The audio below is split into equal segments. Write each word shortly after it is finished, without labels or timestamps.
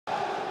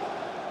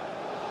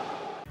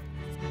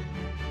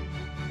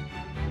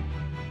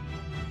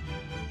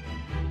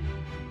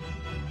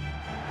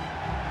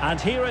And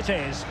here it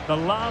is, the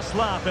last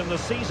lap in the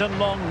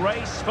season-long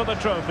race for the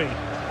trophy.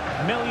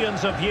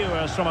 Millions of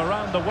viewers from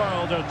around the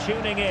world are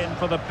tuning in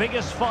for the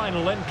biggest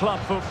final in club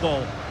football,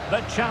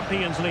 the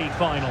Champions League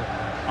final.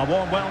 A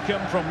warm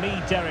welcome from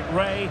me, Derek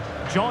Ray,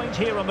 joined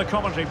here in the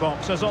commentary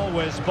box, as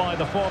always, by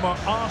the former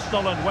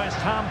Arsenal and West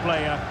Ham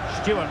player,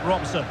 Stuart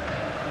Robson.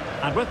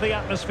 And with the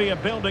atmosphere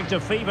building to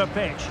fever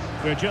pitch,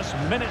 we're just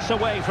minutes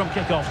away from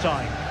kick-off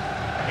time.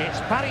 It's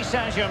Paris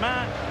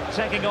Saint-Germain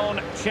taking on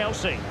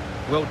Chelsea.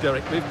 Well,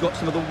 Derek, we've got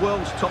some of the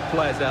world's top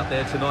players out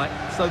there tonight,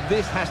 so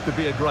this has to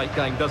be a great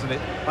game, doesn't it?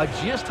 I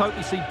just hope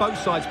we see both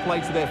sides play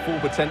to their full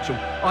potential.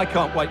 I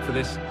can't wait for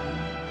this.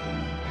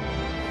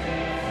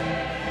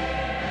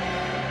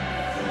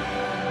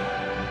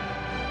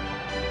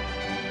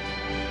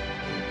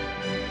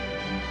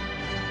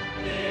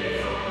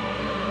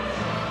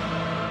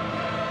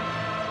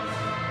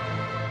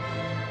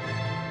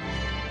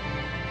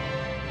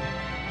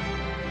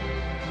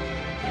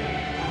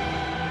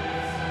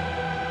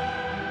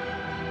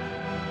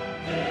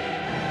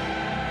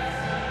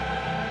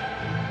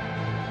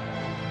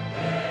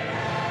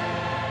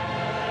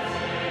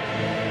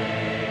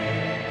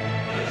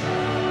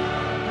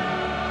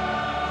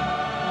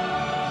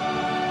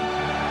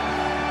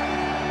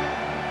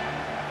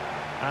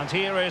 And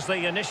here is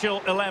the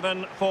initial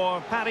 11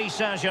 for Paris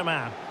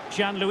Saint-Germain.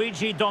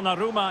 Gianluigi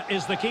Donnarumma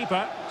is the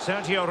keeper.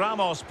 Sergio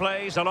Ramos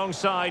plays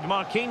alongside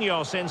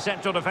Marquinhos in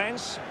central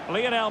defence.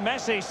 Lionel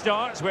Messi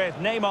starts with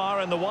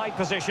Neymar in the wide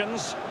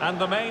positions. And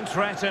the main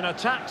threat in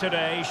attack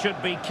today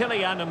should be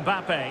Kylian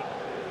Mbappe.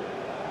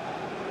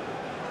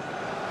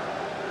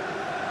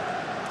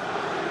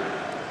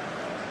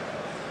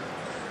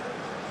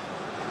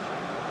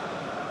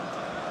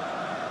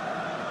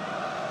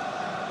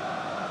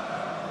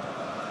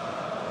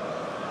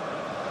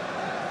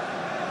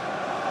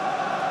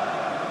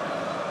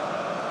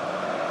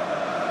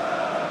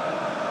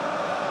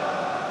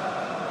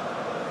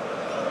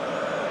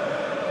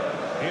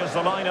 Here's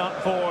the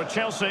lineup for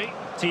Chelsea.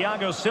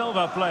 Thiago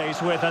Silva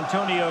plays with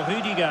Antonio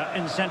Rudiger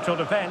in central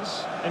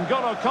defence.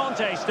 N'Golo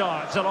Kanté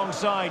starts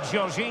alongside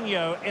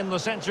Jorginho in the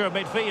centre of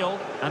midfield.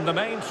 And the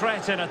main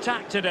threat in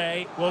attack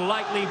today will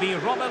likely be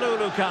Romelu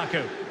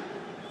Lukaku.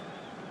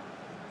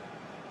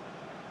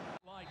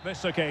 Like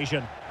this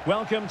occasion,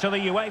 welcome to the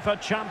UEFA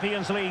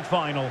Champions League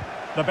final.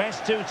 The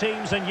best two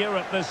teams in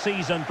Europe this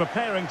season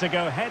preparing to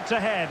go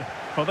head-to-head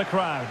for the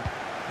crown.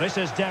 This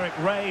is Derek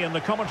Ray in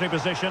the commentary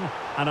position,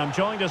 and I'm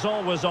joined as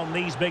always on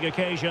these big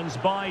occasions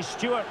by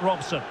Stuart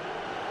Robson.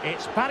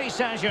 It's Paris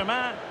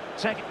Saint-Germain.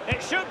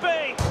 It should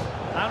be!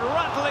 And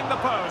rattling the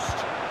post.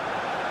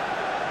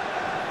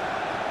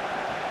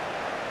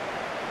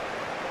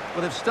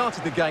 Well, they've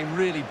started the game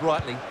really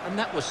brightly, and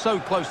that was so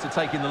close to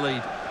taking the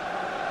lead.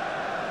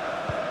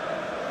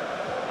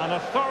 An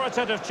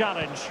authoritative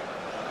challenge.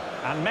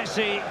 And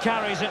Messi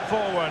carries it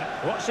forward.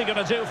 What's he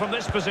going to do from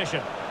this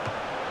position?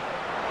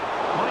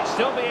 Might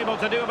still be able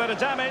to do a bit of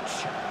damage.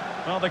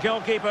 Well, the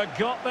goalkeeper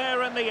got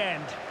there in the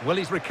end. Well,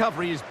 his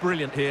recovery is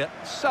brilliant here.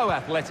 So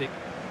athletic.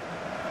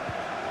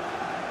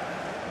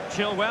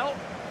 Chilwell.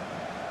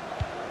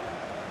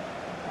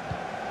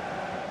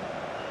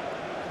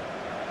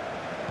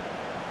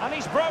 And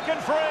he's broken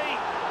free.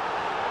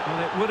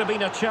 Well, it would have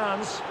been a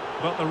chance,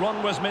 but the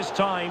run was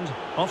mistimed.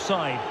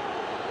 Offside.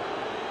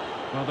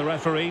 Well, the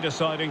referee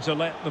deciding to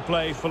let the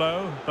play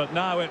flow, but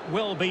now it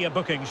will be a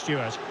booking,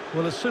 Stuart.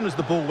 Well, as soon as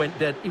the ball went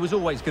dead, he was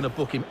always going to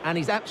book him, and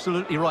he's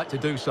absolutely right to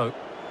do so.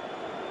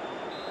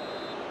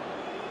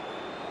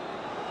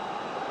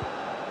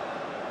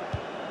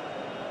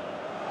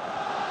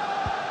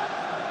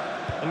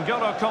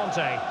 N'Golo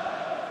Kanté.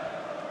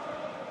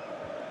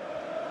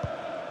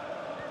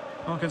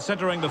 Well,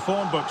 considering the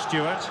form book,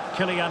 Stuart,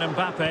 Kylian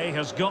Mbappe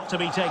has got to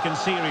be taken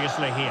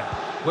seriously here.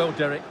 Well,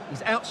 Derek,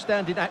 his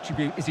outstanding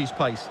attribute is his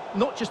pace.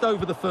 Not just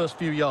over the first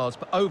few yards,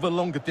 but over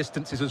longer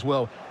distances as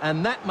well.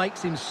 And that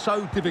makes him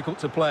so difficult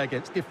to play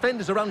against.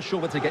 Defenders are unsure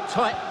whether to get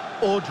tight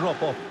or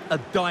drop off. A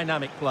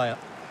dynamic player.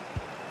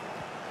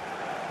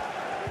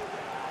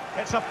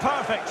 It's a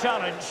perfect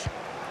challenge.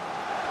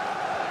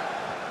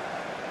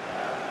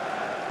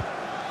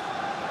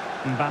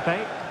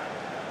 Mbappe.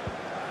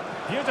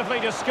 Beautifully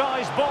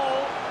disguised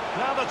ball.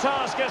 Now the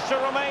task is to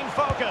remain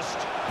focused.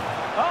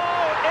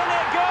 Oh, in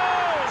it goes!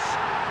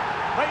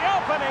 The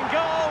opening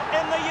goal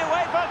in the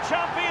UEFA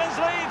Champions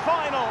League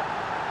final.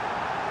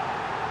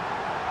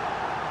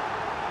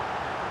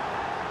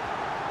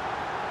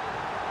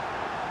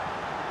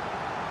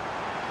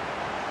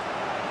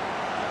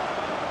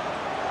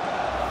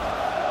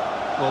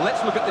 Well,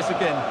 let's look at this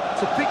again.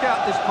 To pick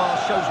out this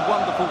pass shows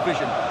wonderful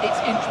vision. It's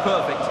inch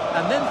perfect.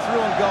 And then through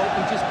on goal,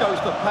 he just goes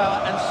for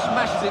power and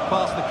smashes it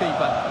past the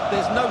keeper.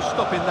 There's no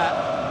stopping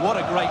that. What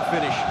a great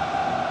finish.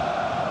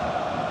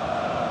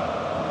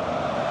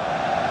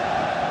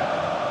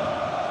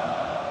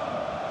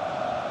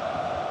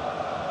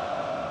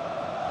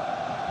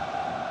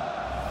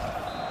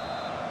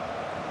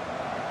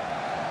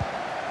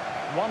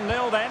 One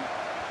 0 then.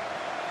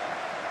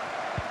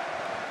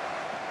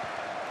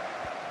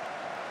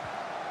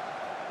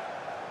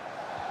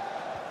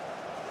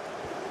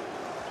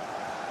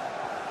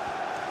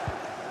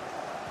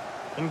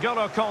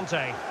 N'Golo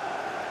Kanté.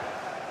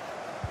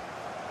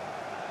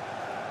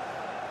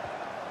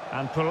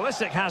 And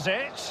Pulisic has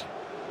it.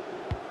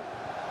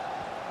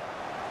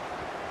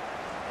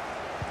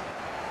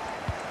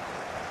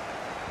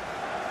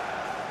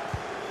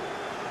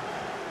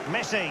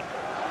 Messi.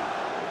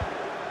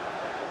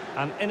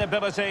 An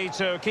inability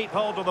to keep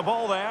hold of the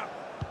ball there.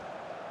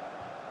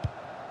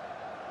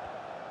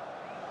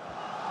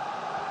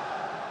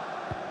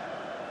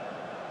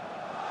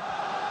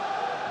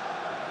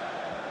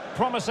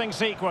 Promising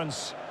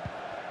sequence,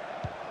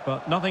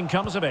 but nothing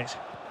comes of it.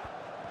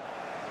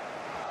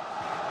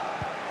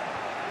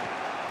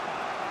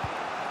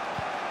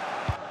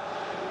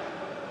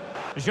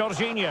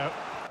 Jorginho.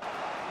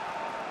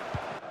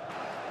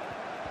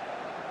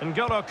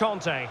 N'Golo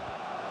Kanté.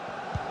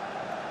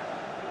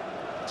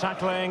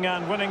 Tackling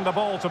and winning the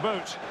ball to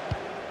boot.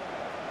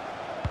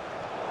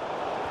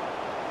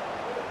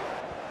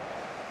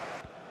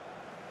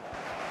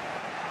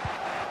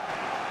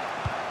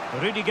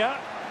 Rudiger.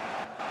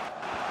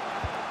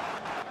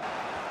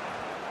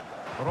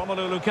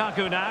 Romelu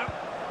Lukaku now.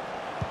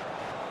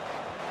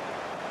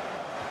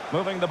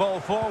 Moving the ball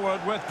forward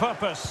with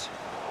purpose.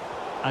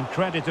 And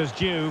credit is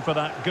due for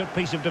that good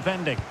piece of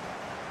defending.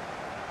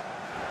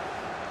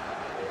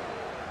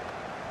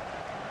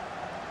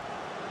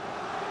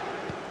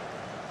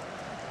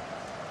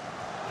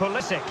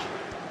 Pulisic.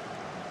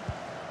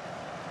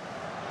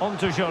 On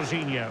to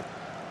Jorginho.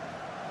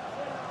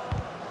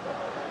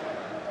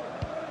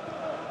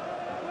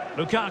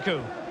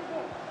 Lukaku.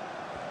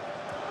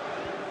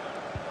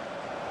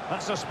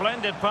 That's a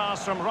splendid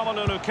pass from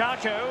Romelu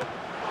Lukaku.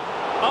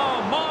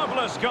 Oh,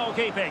 marvellous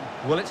goalkeeping.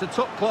 Well, it's a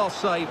top-class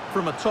save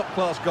from a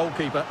top-class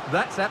goalkeeper.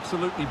 That's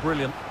absolutely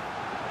brilliant.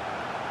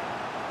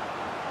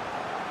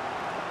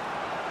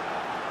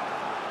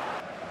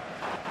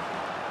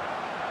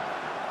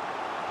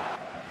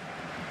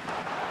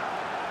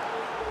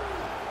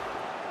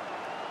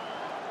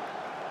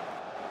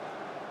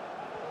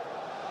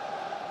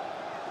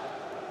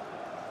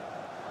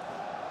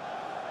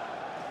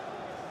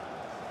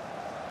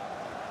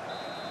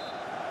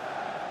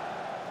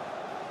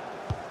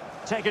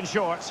 Taken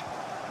short.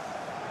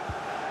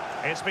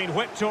 It's been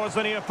whipped towards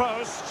the near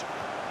post.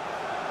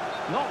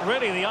 Not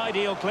really the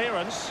ideal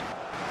clearance.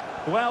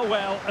 Well,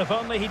 if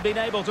only he'd been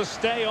able to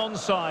stay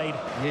onside.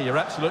 Yeah, you're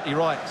absolutely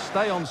right.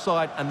 Stay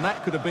onside, and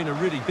that could have been a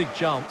really big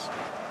chance.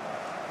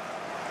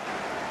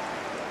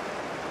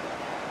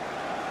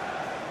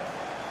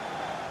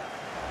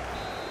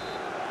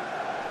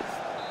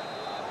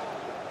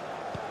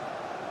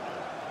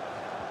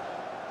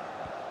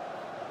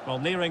 Well,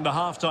 nearing the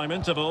half-time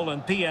interval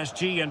and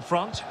PSG in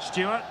front.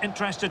 Stuart,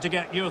 interested to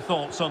get your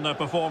thoughts on their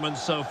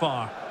performance so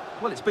far.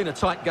 Well, it's been a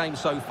tight game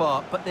so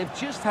far, but they've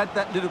just had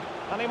that little...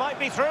 And he might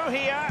be through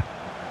here.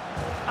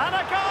 And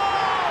a goal!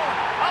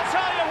 I'll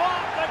tell you what,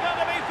 they're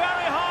going to be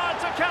very hard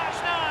to catch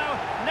now.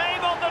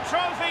 Name on the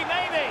trophy,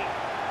 maybe.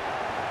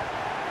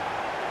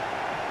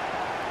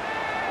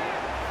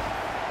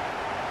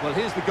 Well,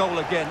 here's the goal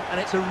again, and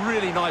it's a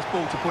really nice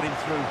ball to put him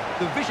through.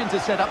 The vision to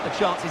set up the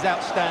chance is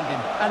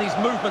outstanding, and his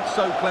movement's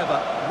so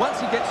clever.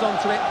 Once he gets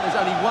onto it, there's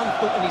only one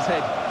thought in his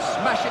head.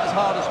 Smash it as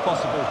hard as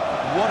possible.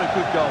 What a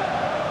good goal.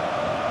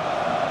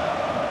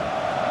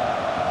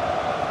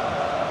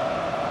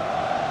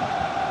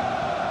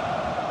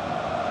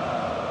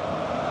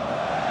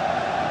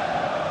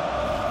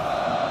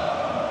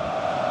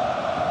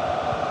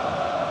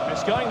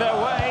 It's going their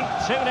way,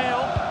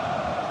 2-0.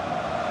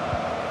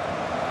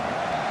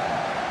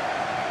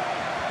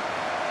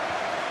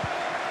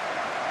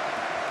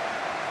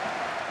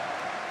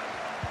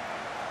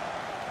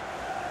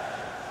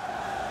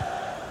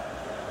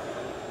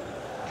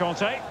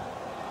 Kanté.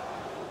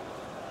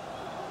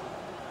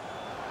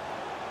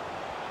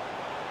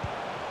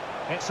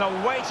 It's a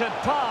weighted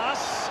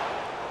pass.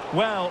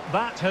 Well,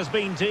 that has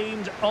been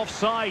deemed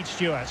offside,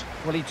 Stuart.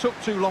 Well, he took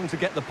too long to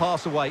get the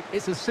pass away.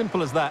 It's as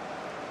simple as that.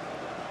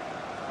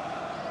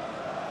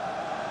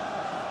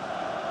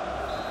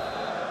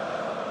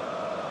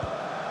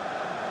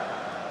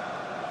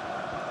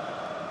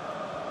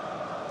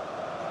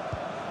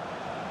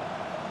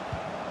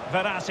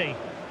 Verratti.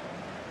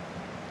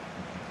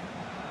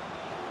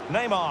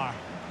 Neymar.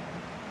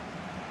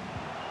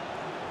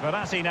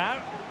 Verratti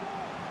now.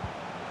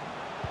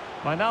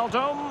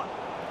 Wijnaldum.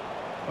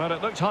 Well,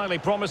 it looked highly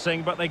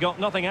promising, but they got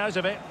nothing out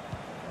of it.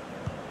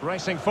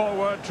 Racing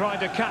forward, trying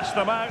to catch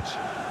them out.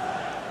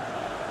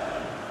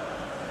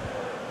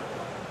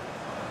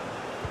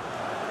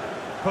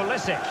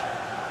 Pulisic.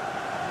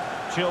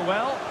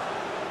 Chilwell.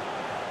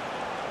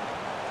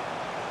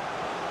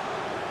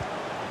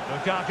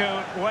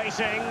 Lukaku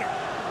waiting.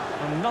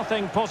 And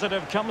nothing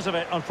positive comes of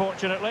it,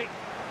 unfortunately.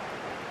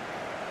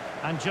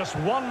 And just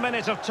 1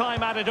 minute of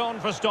time added on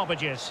for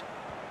stoppages.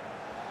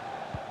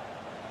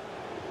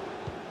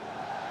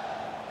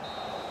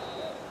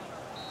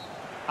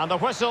 And the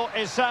whistle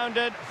is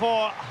sounded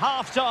for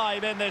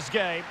half-time in this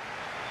game.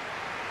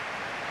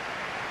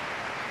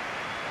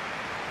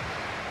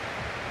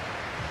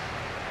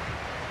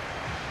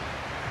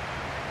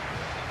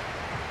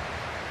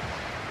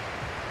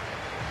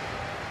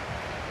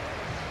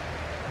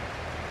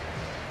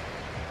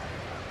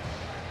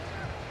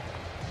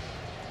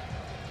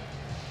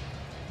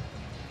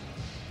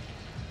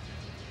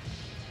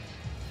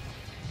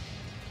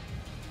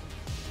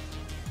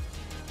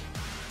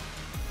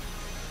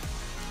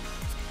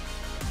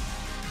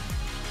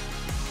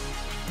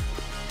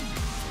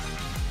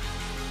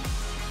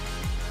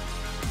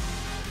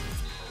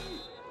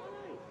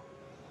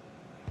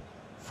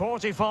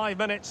 45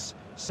 minutes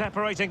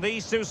separating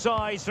these two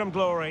sides from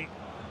glory.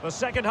 The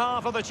second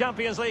half of the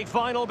Champions League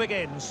final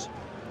begins.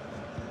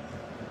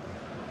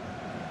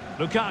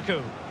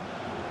 Lukaku.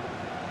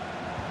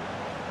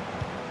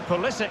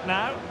 Pulisic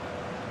now.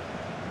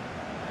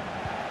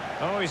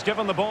 Oh, he's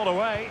given the ball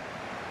away.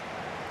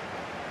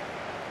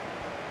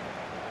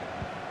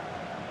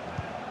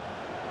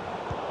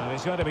 And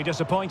he's going to be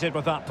disappointed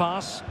with that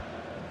pass.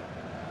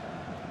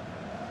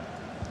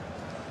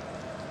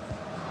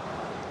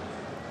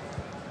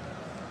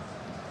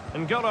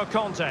 N'Golo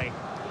Kanté.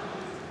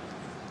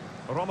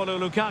 Romelu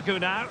Lukaku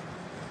now.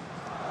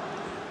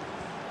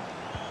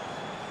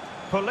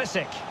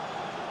 Pulisic.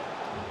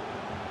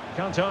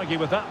 Can't argue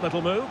with that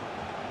little move.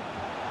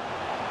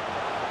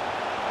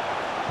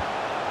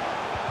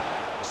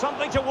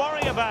 Something to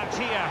worry about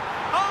here.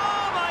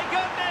 Oh my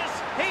goodness!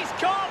 He's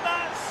caught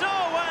that so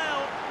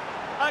well!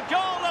 A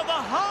goal of the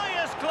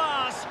highest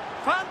class.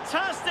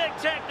 Fantastic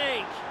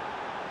technique.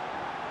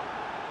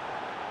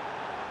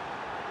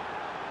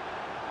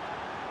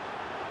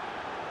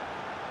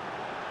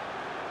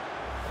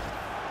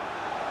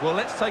 Well,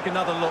 let's take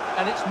another look,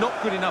 and it's not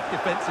good enough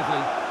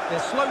defensively. They're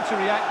slow to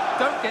react,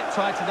 don't get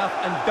tight enough,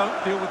 and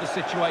don't deal with the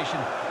situation.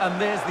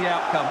 And there's the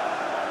outcome.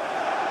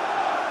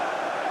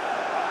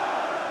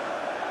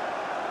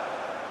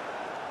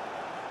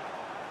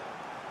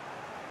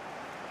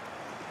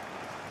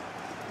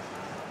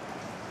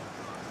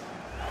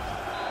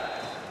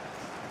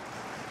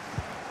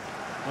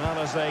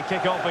 Well, as they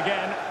kick off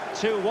again,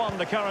 2-1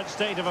 the current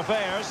state of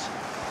affairs.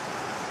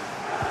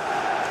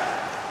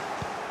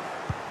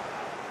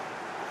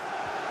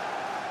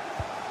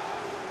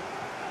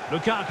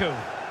 Lukaku.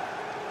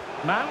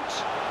 Mount.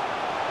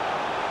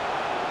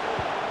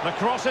 The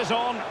cross is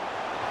on.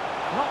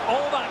 Not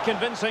all that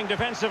convincing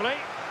defensively.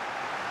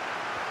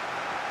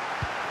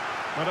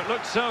 But it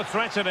looked so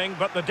threatening,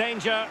 but the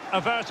danger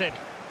averted.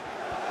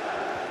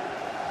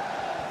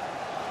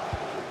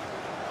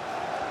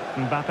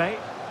 Mbappe.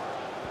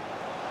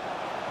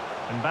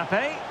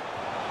 Mbappe.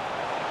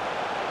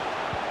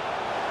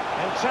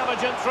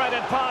 Intelligent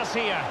threaded pass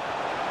here.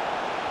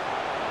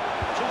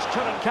 Just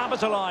couldn't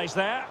capitalise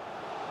there.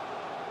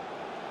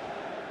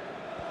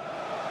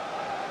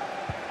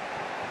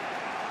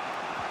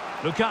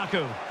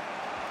 Lukaku.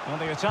 Well,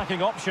 the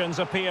attacking options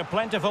appear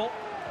plentiful.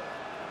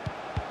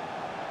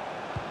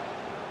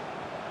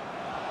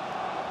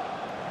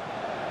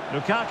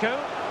 Lukaku.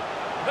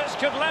 This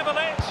could level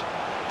it.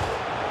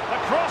 The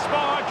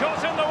crossbar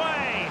got in the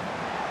way.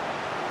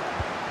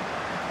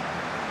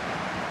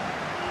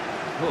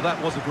 Well,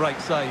 that was a great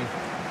save.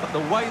 But the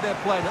way they're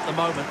playing at the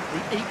moment,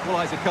 the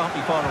equaliser can't be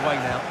far away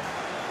now.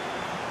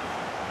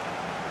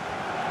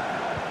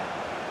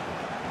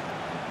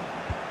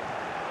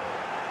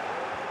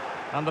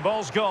 And the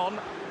ball's gone.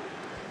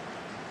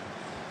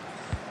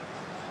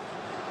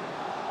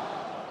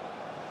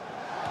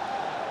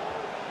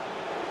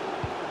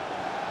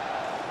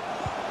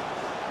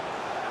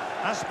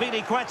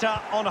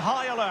 Azpilicueta on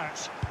high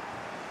alert.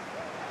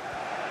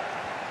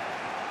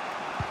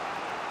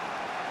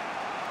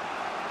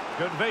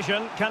 Good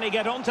vision. Can he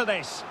get onto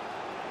this?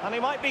 And he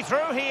might be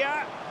through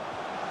here.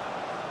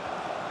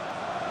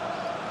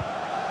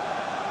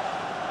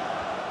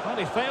 Well,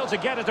 he failed to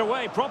get it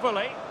away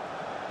properly.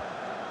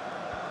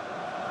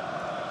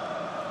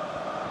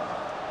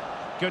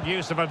 Good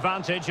use of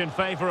advantage in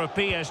favour of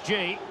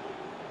PSG.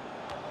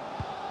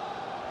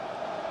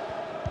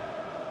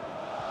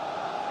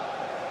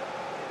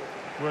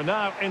 We're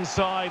now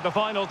inside the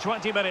final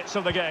 20 minutes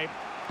of the game.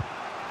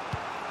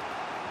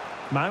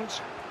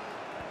 Mount.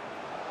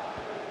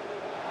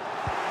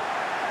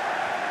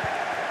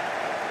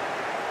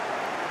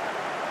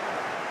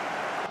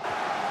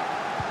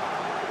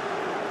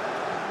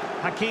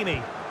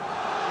 Hakimi.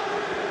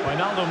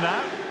 Wijnaldum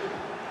now.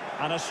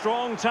 And a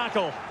strong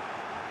tackle.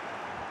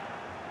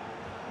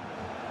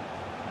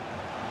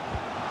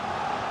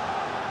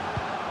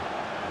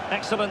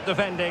 Excellent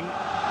defending.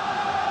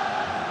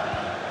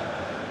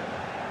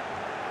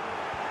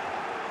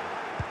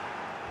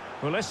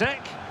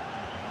 Pulisic.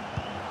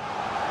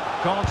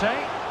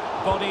 Kanté.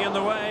 Body in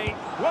the way.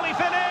 Will he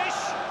finish?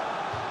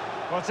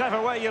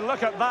 Whatever way you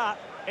look at that,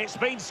 it's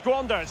been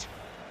squandered.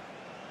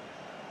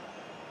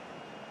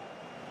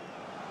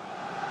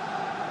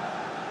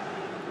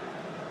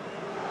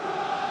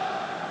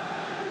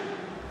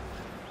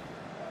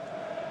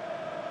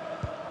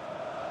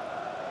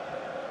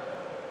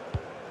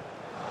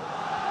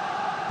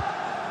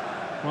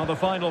 Well, the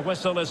final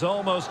whistle is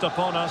almost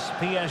upon us.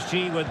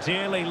 PSG would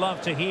dearly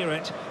love to hear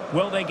it.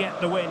 Will they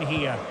get the win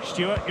here?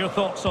 Stuart, your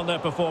thoughts on their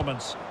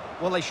performance?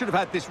 Well, they should have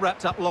had this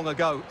wrapped up long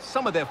ago.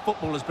 Some of their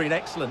football has been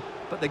excellent,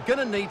 but they're going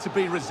to need to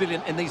be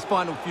resilient in these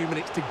final few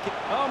minutes to get...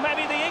 Oh,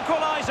 maybe the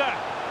equaliser!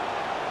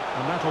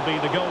 And that'll be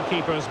the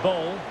goalkeeper's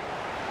ball.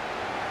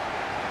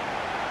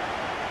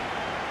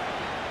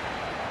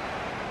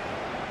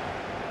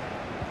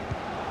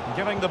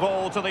 Giving the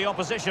ball to the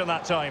opposition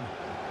that time.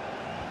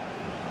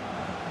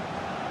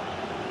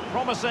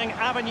 Promising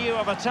avenue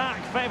of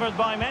attack favoured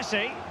by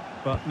Messi,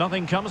 but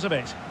nothing comes of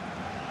it.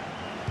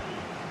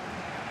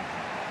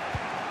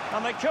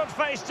 And they could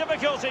face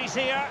difficulties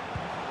here.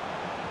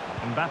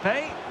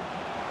 Mbappe.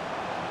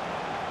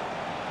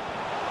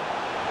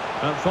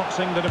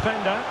 Outfoxing the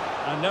defender.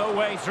 And no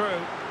way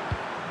through.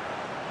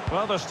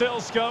 Well, there's still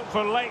scope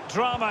for late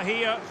drama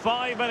here.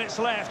 5 minutes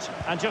left.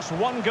 And just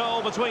one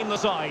goal between the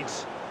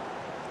sides.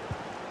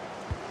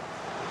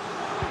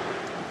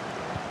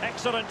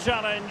 Excellent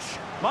challenge.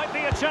 Might be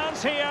a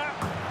chance here.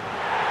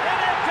 In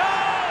it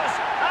goes!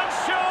 And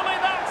surely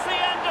that's the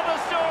end of the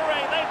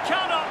story. They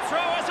cannot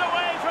throw it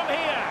away from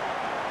here.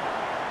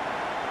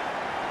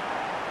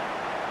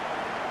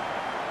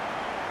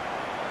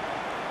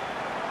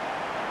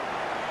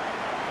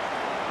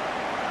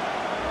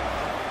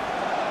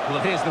 Well,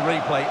 here's the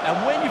replay,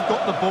 and when you've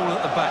got the ball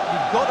at the back,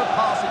 you've got to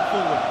pass it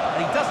forward,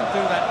 and he doesn't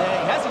do that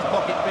there. He has his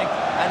pocket picked,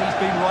 and he's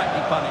been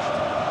rightly punished.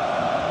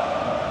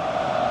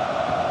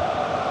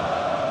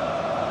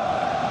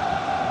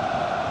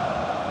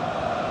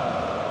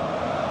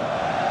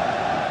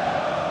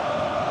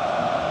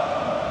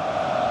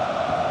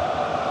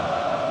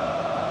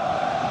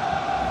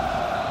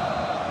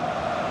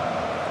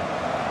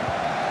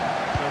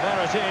 So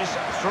there it is,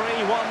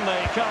 3-1 the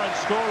current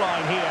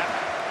scoreline here.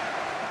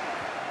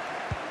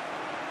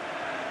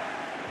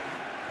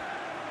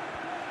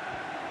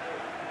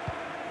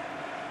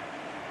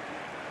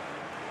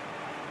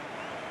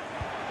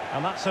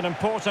 And that's an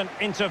important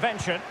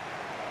intervention.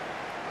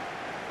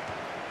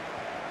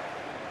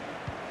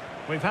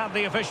 We've had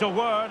the official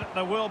word.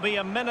 There will be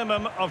a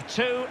minimum of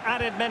 2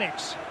 added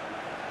minutes.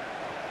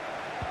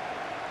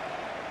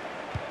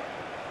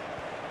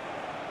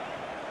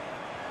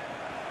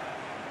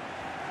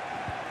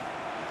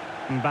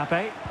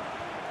 Mbappe.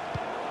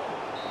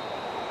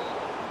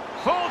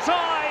 Full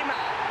time.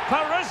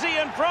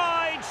 Parisian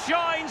pride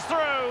shines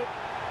through.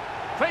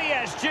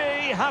 PSG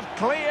have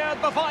cleared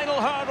the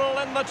final hurdle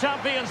in the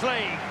Champions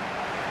League.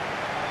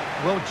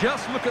 Well,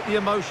 just look at the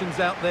emotions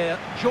out there.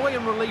 Joy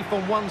and relief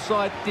on one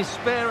side,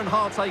 despair and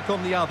heartache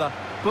on the other.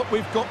 But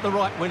we've got the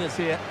right winners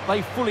here.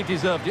 They fully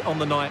deserved it on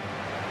the night.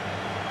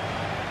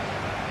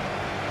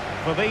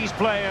 For these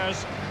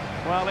players,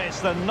 well, it's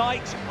the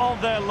night of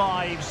their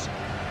lives.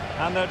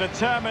 And they're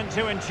determined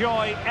to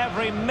enjoy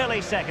every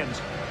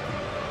millisecond.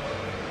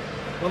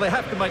 Well, they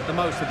have to make the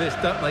most of this,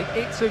 don't they?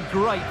 It's a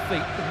great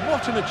feat.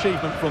 What an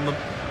achievement from them.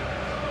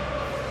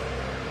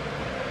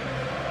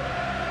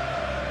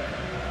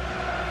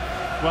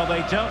 Well,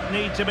 they don't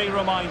need to be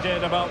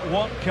reminded about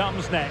what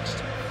comes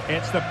next.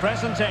 It's the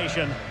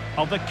presentation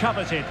of the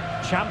coveted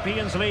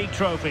Champions League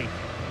trophy.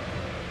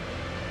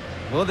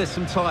 Well, there's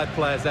some tired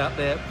players out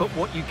there, but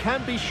what you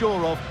can be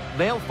sure of,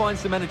 they'll find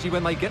some energy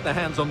when they get their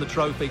hands on the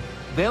trophy.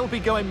 They'll be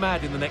going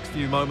mad in the next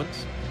few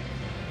moments.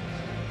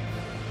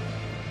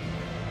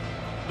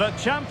 The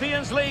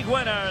Champions League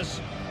winners,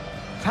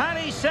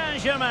 Paris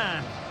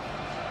Saint-Germain.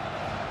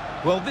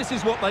 Well, this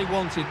is what they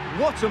wanted.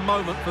 What a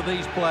moment for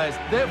these players.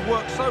 They've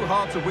worked so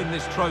hard to win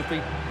this trophy.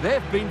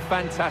 They've been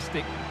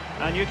fantastic.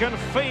 And you can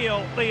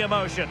feel the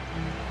emotion.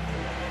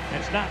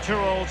 It's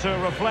natural to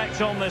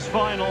reflect on this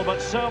final,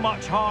 but so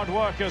much hard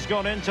work has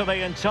gone into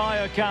the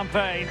entire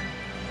campaign.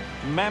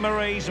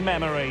 Memories,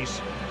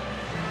 memories.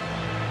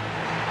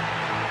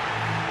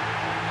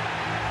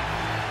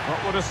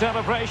 What would a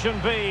celebration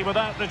be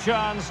without the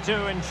chance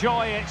to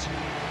enjoy it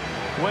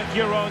with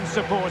your own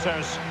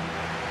supporters?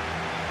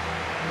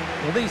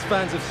 Well, these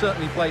fans have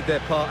certainly played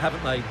their part,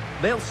 haven't they?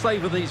 They'll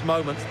savour these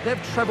moments.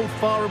 They've travelled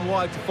far and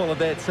wide to follow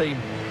their team.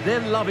 They're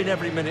loving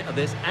every minute of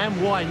this,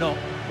 and why not?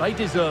 They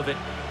deserve it.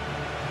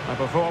 A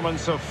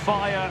performance of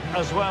fire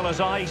as well as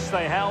ice.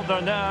 They held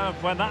their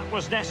nerve when that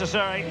was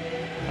necessary.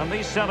 And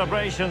these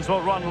celebrations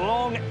will run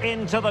long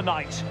into the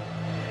night.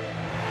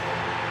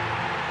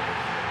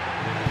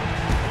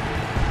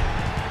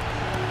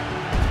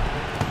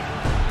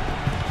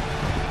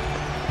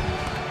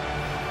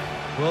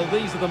 Well,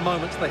 these are the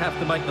moments they have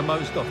to make the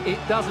most of. It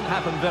doesn't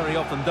happen very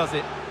often, does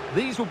it?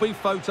 These will be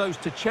photos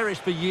to cherish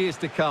for years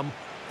to come.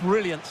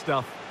 Brilliant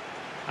stuff.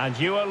 And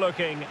you are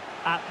looking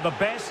at the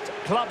best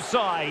club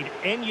side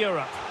in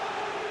Europe.